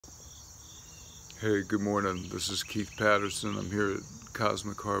Hey, good morning. This is Keith Patterson. I'm here at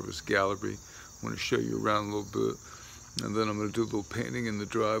Cosmic Harvest Gallery. I want to show you around a little bit, and then I'm going to do a little painting in the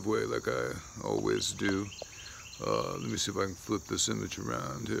driveway like I always do. Let me see if I can flip this image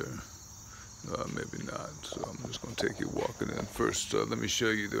around here. Maybe not, so I'm just going to take you walking in. First, let me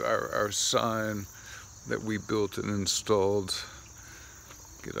show you our sign that we built and installed.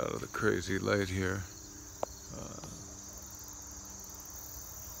 Get out of the crazy light here.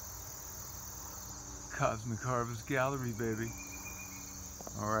 Cosmic Harvest Gallery, baby.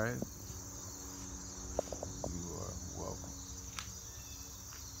 All right. You are welcome.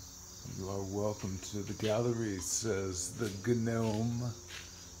 You are welcome to the gallery, says the gnome.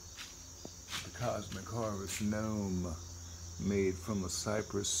 The Cosmic Harvest gnome, made from a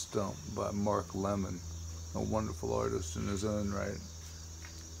cypress stump by Mark Lemon, a wonderful artist in his own right.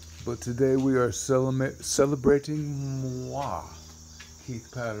 But today we are celebrating moi,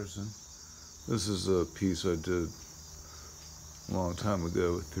 Keith Patterson. This is a piece I did a long time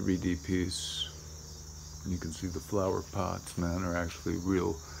ago, a 3D piece. You can see the flower pots, man, are actually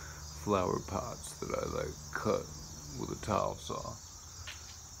real flower pots that I cut with a tile saw.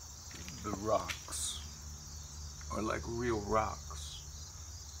 The rocks are like real rocks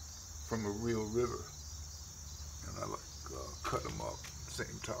from a real river. And I cut them up,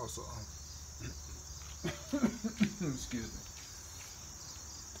 same tile saw. Excuse me.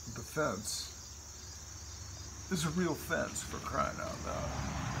 The fence is a real fence, for crying out loud.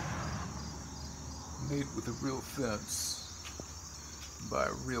 Made with a real fence by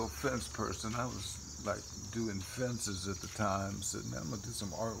a real fence person. I was doing fences at the time, said, man, I'm gonna do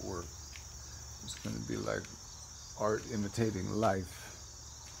some artwork. It's gonna be like art imitating life.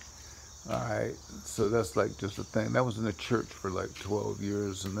 All right, so that's just a thing. That was in a church for 12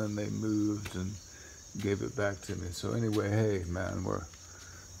 years, and then they moved and gave it back to me. So anyway, hey, man, we're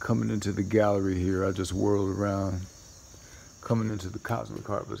coming into the gallery here. I just whirled around, coming into the Cosmic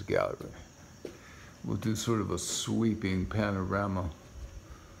Harvest Gallery. We'll do sort of a sweeping panorama,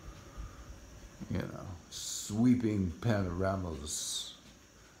 sweeping panoramas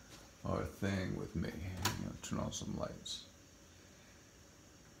are a thing with me. Turn on some lights.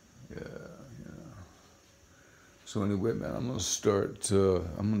 Yeah. So anyway, man, I'm gonna start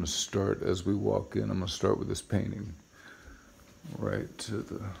as we walk in. I'm gonna start with this painting. Right to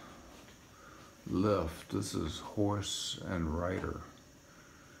the left, this is Horse and Rider.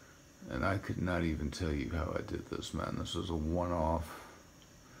 And I could not even tell you how I did this, man. This was a one-off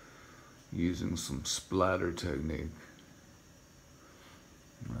using some splatter technique.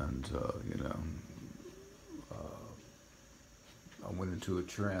 And, I went into a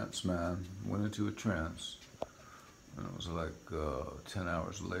trance, man. Went into a trance. And it was 10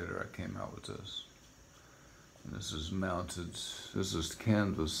 hours later I came out with this. And this is mounted, this is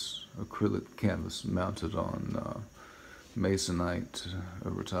canvas, acrylic canvas mounted on masonite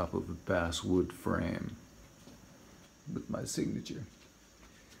over top of a basswood frame with my signature.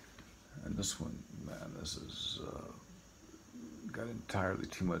 And this one, man, this is got entirely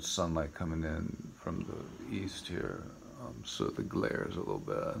too much sunlight coming in from the east here, so the glare is a little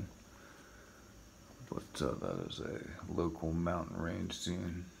bad. But that is a local mountain range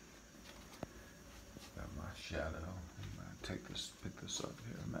scene. Got my shadow. I'm gonna pick this up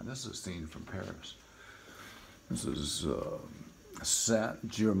here. Man, this is a scene from Paris. This is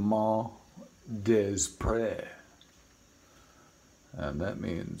Saint-Germain-des-Prés. And that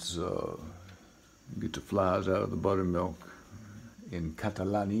means you get the flies out of the buttermilk in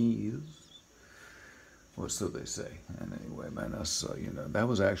Catalanese. Or so they say. And anyway, man, that's, that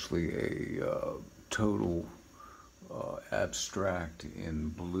was actually a total abstract in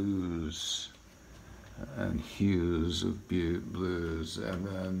blues and hues of blues, and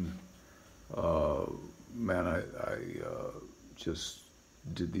then man, I just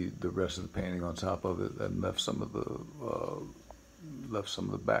did the rest of the painting on top of it and left some of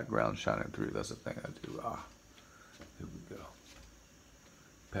the background shining through. That's the thing I do. Here we go.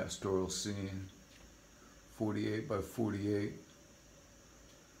 Pastoral scene, 48 by 48.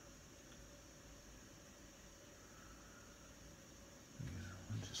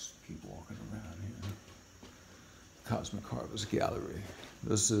 Keep walking around here. Cosmic Harvest Gallery.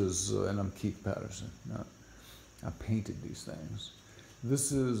 This is, and I'm Keith Patterson. I painted these things.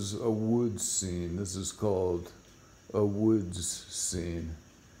 This is a woods scene. This is called a woods scene,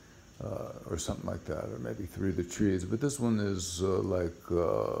 or something like that, or maybe Through the Trees. But this one is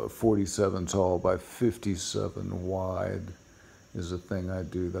 47 tall by 57 wide is a thing I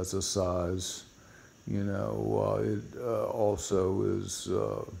do. That's a size. It also is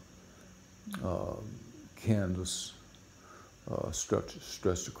canvas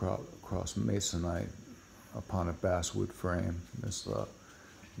stretched across masonite upon a basswood frame. This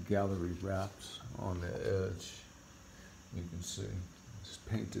gallery wraps on the edge. You can see it's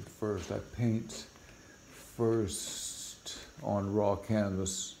painted first. I paint first on raw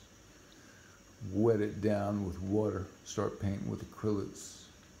canvas, wet it down with water, start painting with acrylics,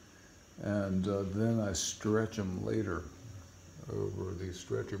 and then I stretch them later over these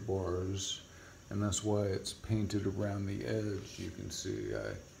stretcher bars, and that's why it's painted around the edge. You can see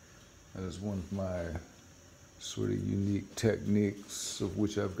that is one of my sort of unique techniques, of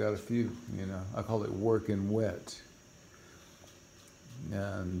which I've got a few. I call it working wet.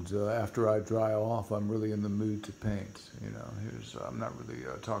 And after I dry off, I'm really in the mood to paint. I'm not really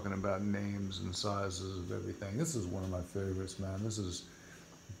talking about names and sizes of everything. This is one of my favorites, man. This is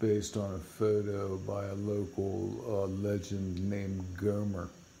based on a photo by a local legend named Gomer.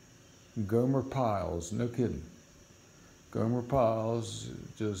 Gomer Pyles, no kidding. Gomer Pyles,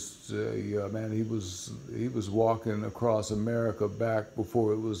 just man, he was walking across America back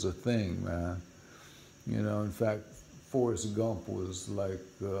before it was a thing, man. In fact, Forrest Gump was like,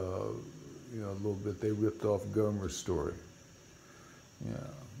 a little bit, they ripped off Gomer's story.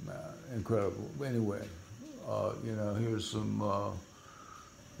 Man, incredible. Anyway, here's some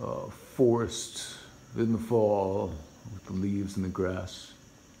forest in the fall with the leaves and the grass.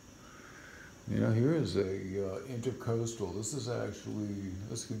 Here is a intercoastal.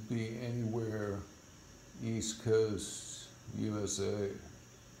 This could be anywhere East Coast, USA.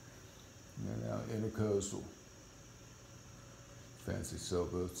 Intercoastal. Fancy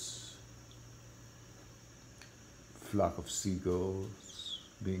sailboats, flock of seagulls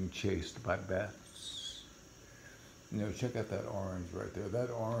being chased by bats. Check out that orange right there.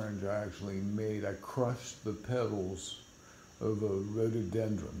 That orange I crushed the petals of a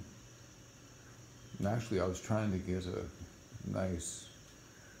rhododendron. And actually I was trying to get a nice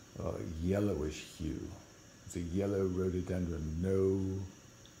yellowish hue. It's a yellow rhododendron, no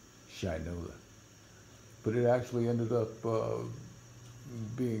shinola. But it actually ended up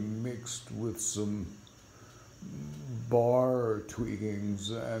being mixed with some bar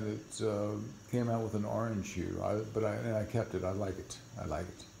tweakings, and it came out with an orange hue. I kept it. I like it. And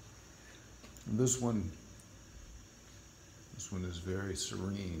this one is very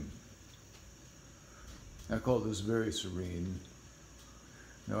serene. I call this very serene.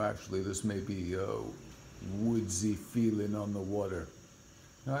 No, actually, this may be woodsy feeling on the water.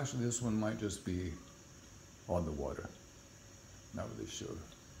 No, actually, this one might just be on the water. Not really sure.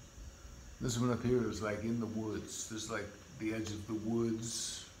 This one up here is like in the woods. This is like the edge of the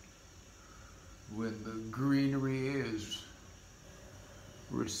woods when the greenery is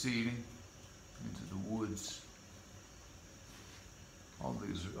receding into the woods. All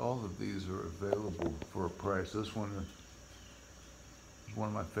of these are available for a price. This one is one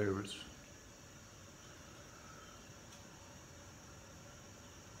of my favorites.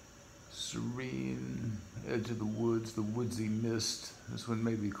 Serene edge of the woods, the woodsy mist. This one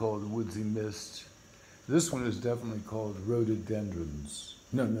may be called woodsy mist. This one is definitely called rhododendrons.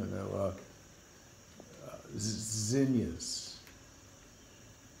 No, zinnias.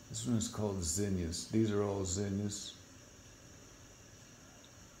 This one is called zinnias. These are all zinnias.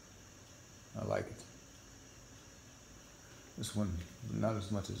 I like it. This one, not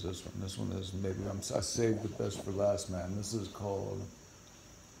as much as this one. This one is maybe, I saved the best for last, man. This is called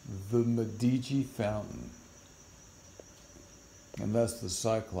the Medici Fountain. And that's the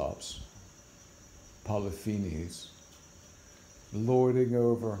Cyclops, Polyphenes, lording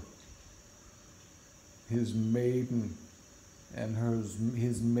over his maiden and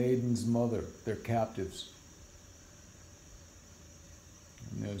his maiden's mother. They're captives.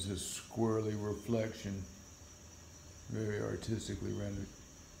 And there's this squirrely reflection, very artistically rendered.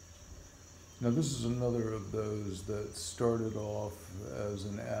 Now this is another of those that started off as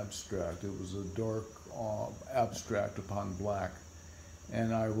an abstract. It was a dark abstract upon black.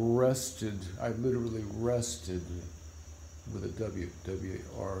 And I literally rested with a W,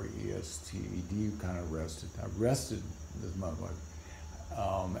 W-R-E-S-T-E-D, kind of rested. I rested this motherfucker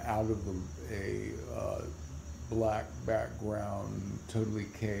out of a black background, totally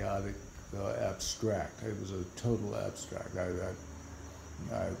chaotic abstract. It was a total abstract.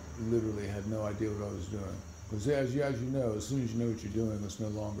 I literally had no idea what I was doing. Because as you know, as soon as you know what you're doing, it's no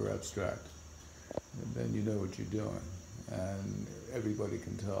longer abstract. And then you know what you're doing. And everybody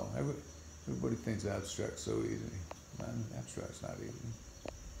can tell. Everybody thinks abstract's so easy. Man, abstract's not easy.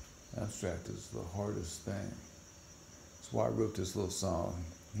 Abstract is the hardest thing. That's why I wrote this little song.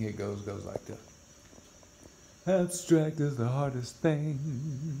 Here it goes like that. Abstract is the hardest thing.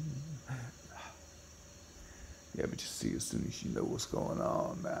 Yeah, but you see, as soon as you know what's going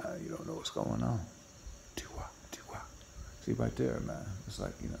on, man, you don't know what's going on. See right there, man. It's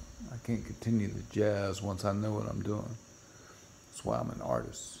like, I can't continue the jazz once I know what I'm doing. That's why I'm an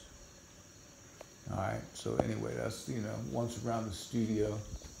artist. All right. So anyway, that's, once around the studio.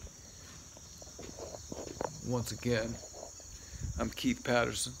 Once again, I'm Keith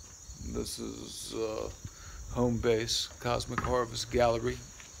Patterson. This is home base, Cosmic Harvest Gallery,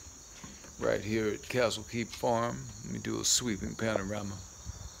 right here at Castle Keep Farm. Let me do a sweeping panorama.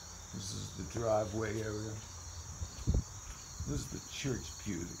 This is the driveway area. This is the church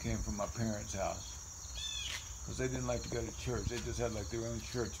pew that came from my parents' house. Because they didn't like to go to church. They just had like their own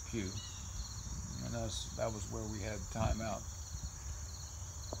church pew. And that was where we had time out.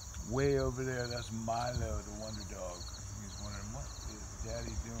 Way over there, that's Milo, the wonder dog. He's wondering, what is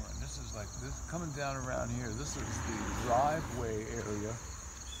Daddy doing? This is like, this coming down around here. This is the driveway area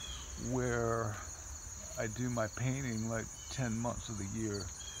where I do my painting like 10 months of the year.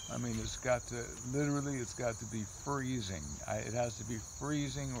 I mean, it's got to be freezing. It has to be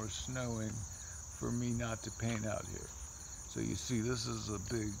freezing or snowing for me not to paint out here. So you see, this is a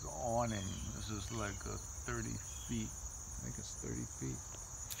big awning. This is like 30 feet. I think it's 30 feet.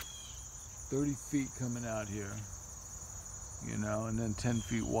 30 feet coming out here, and then 10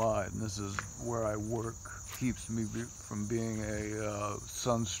 feet wide. And this is where I work. Keeps me from being a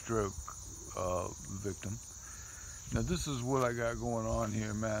sunstroke victim. Now this is what I got going on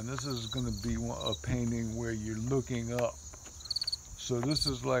here, man. This is going to be a painting where you're looking up. So this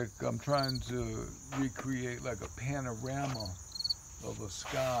is like, I'm trying to recreate like a panorama of a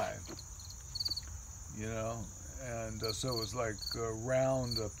sky, and so it's like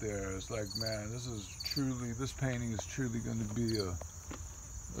round up there. It's like, man, this painting is truly going to be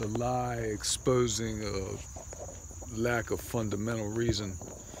a lie exposing a lack of fundamental reason.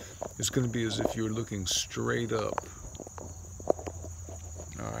 It's going to be as if you're looking straight up.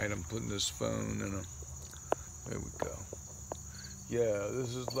 All right, I'm putting this phone in there we go. Yeah,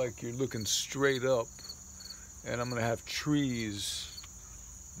 this is like you're looking straight up, and I'm going to have trees,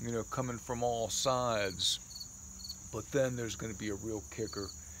 coming from all sides. But then there's going to be a real kicker.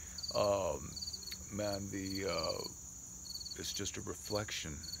 Man, it's just a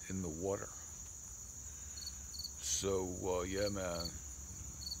reflection in the water. So, yeah, man.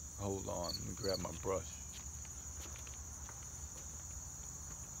 Hold on, let me grab my brush.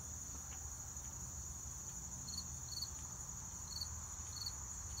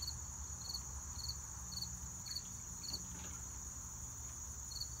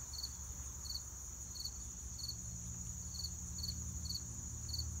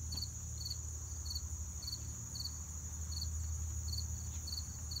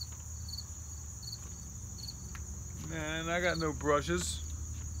 Man, I got no brushes.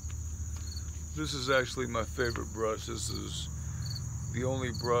 This is actually my favorite brush. This is the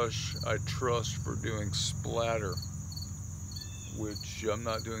only brush I trust for doing splatter, which I'm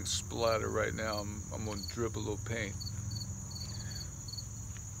not doing splatter right now. I'm going to drip a little paint.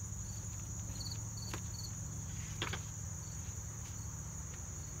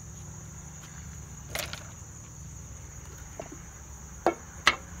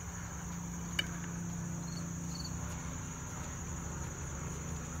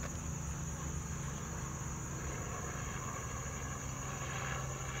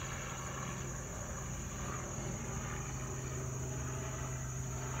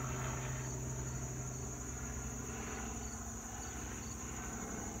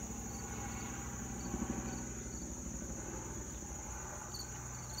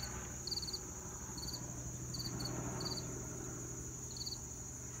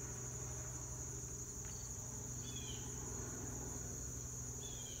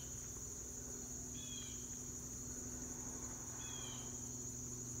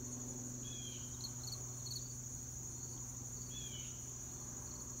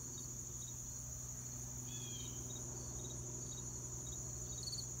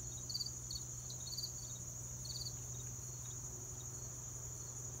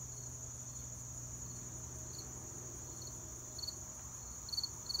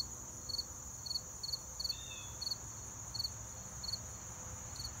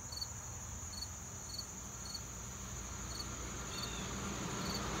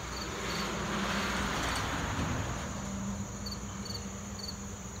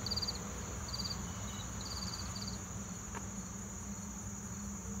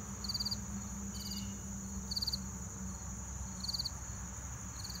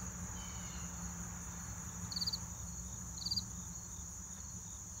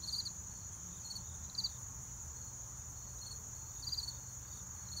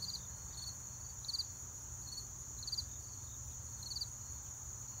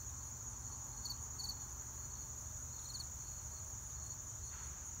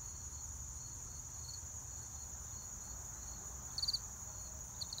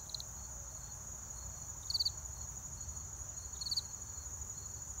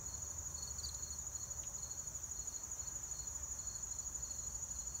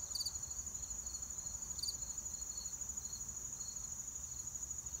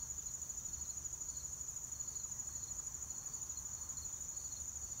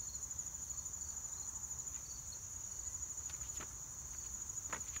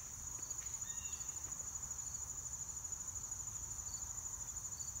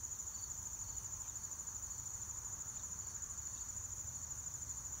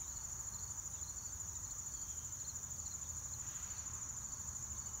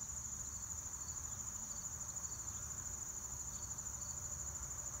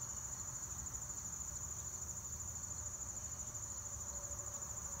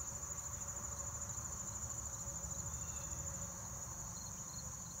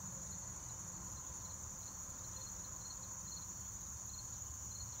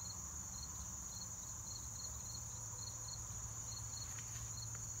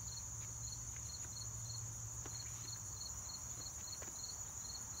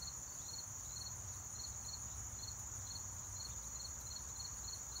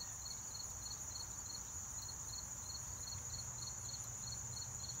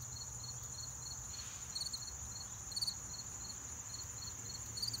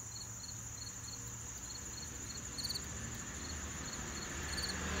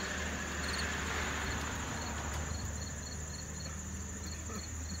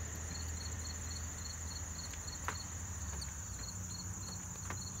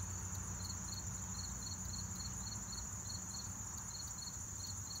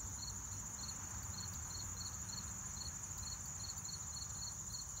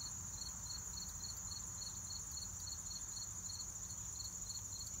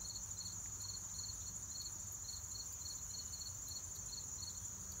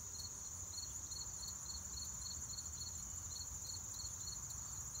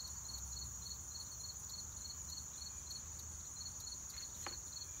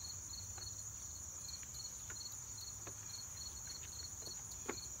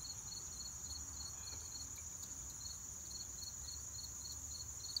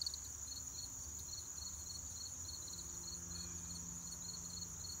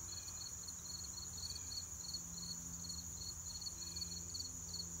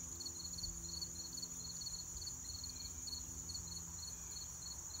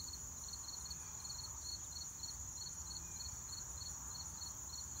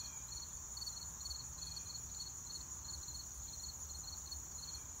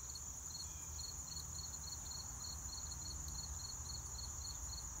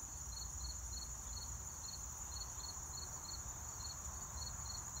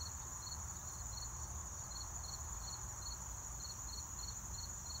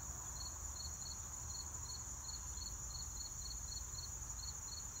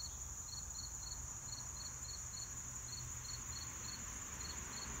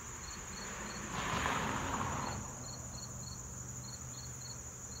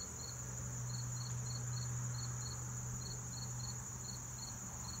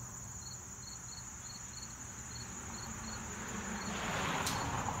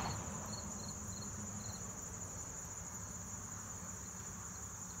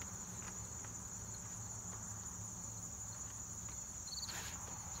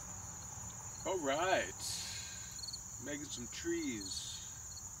 All right, making some trees.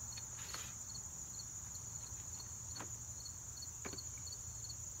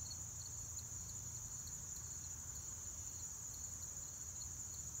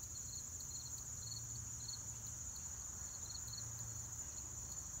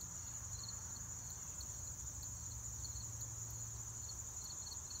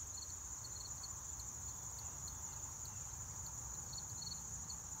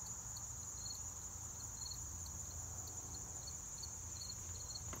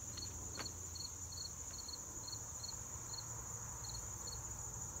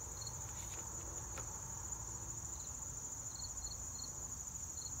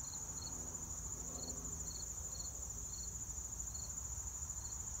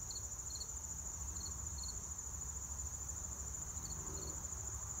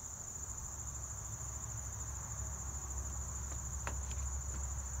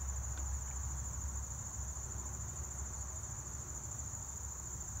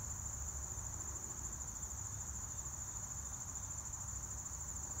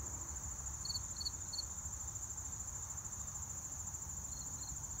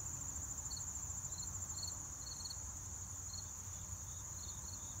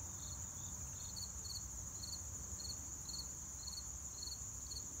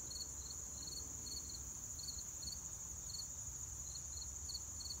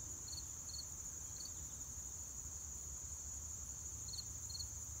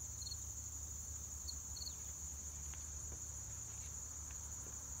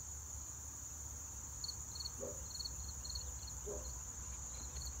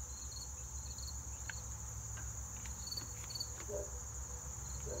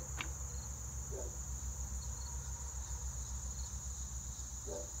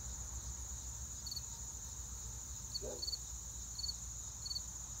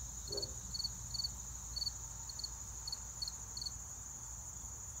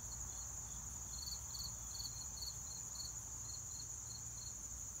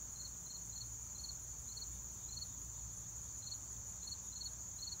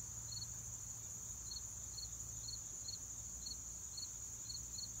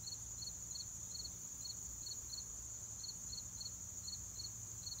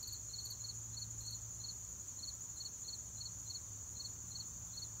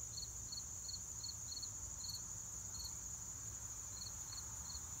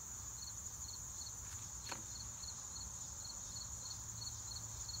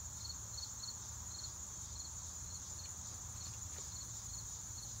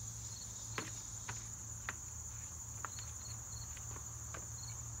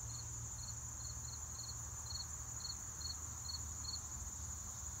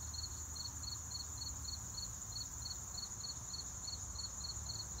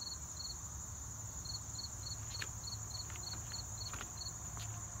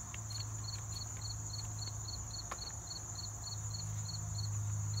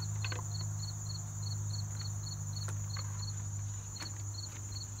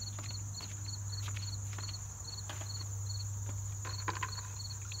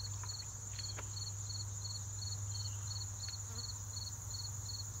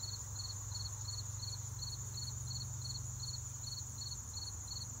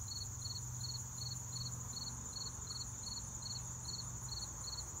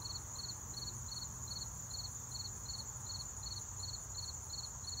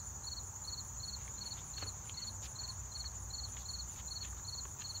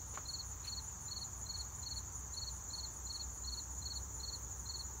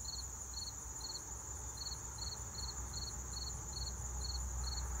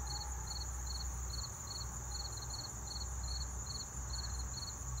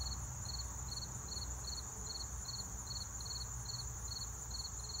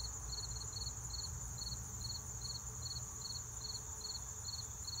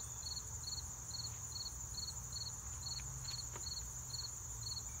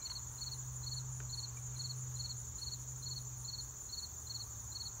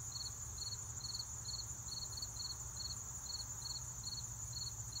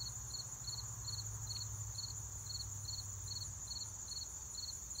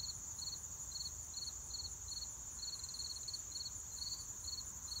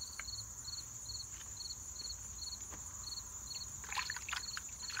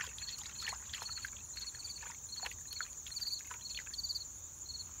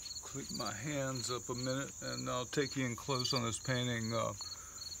 Click my hands up a minute and I'll take you in close on this painting.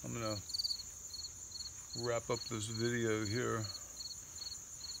 I'm going to wrap up this video here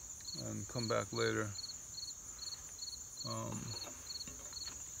and come back later.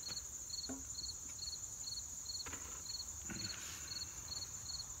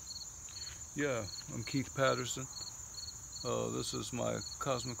 Yeah, I'm Keith Patterson. This is my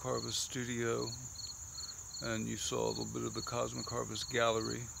Cosmic Harvest studio, and you saw a little bit of the Cosmic Harvest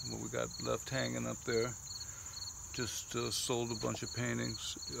gallery, what we got left hanging up there. Just sold a bunch of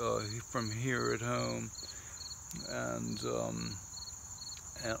paintings from here at home, and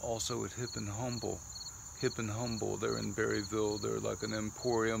also at Hip and Humble. Hip and Humble, they're in Berryville. They're like an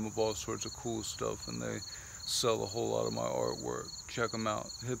emporium of all sorts of cool stuff, and they sell a whole lot of my artwork. Check them out.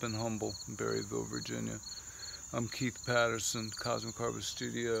 Hip and Humble, Berryville, Virginia. I'm Keith Patterson, Cosmic Harvest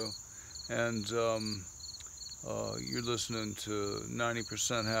Studio, and you're listening to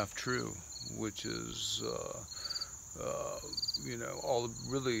 90% Half True, which is, all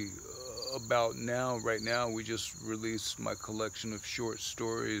really about now. Right now, we just released my collection of short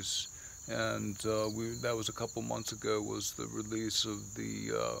stories, and that was a couple months ago, was the release of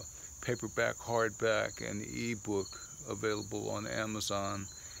the paperback, hardback, and ebook available on Amazon.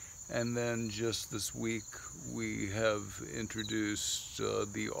 And then just this week, we have introduced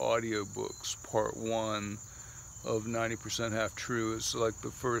the audiobooks, part 1 of 90% Half True. It's like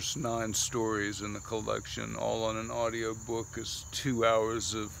the first 9 stories in the collection, all on an audiobook. It's 2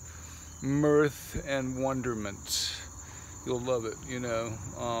 hours of mirth and wonderment. You'll love it,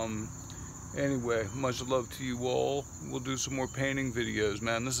 Anyway, much love to you all. We'll do some more painting videos,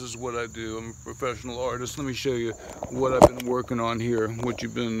 man. This is what I do. I'm a professional artist. Let me show you what I've been working on here, what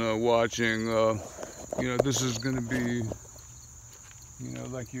you've been watching. This is going to be,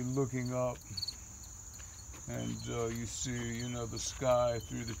 like you're looking up and you see, the sky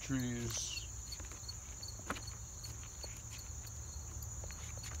through the trees.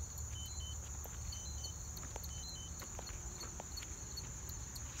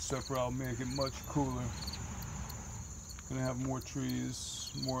 Except for I'll make it much cooler. Gonna have more trees,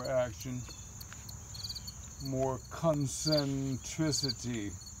 more action, more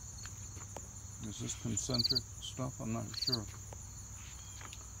concentricity. Is this concentric stuff? I'm not sure.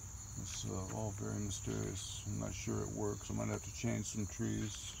 It's all very mysterious. I'm not sure it works. I might have to change some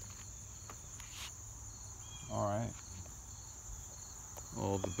trees. All right.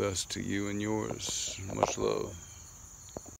 All the best to you and yours. Much love.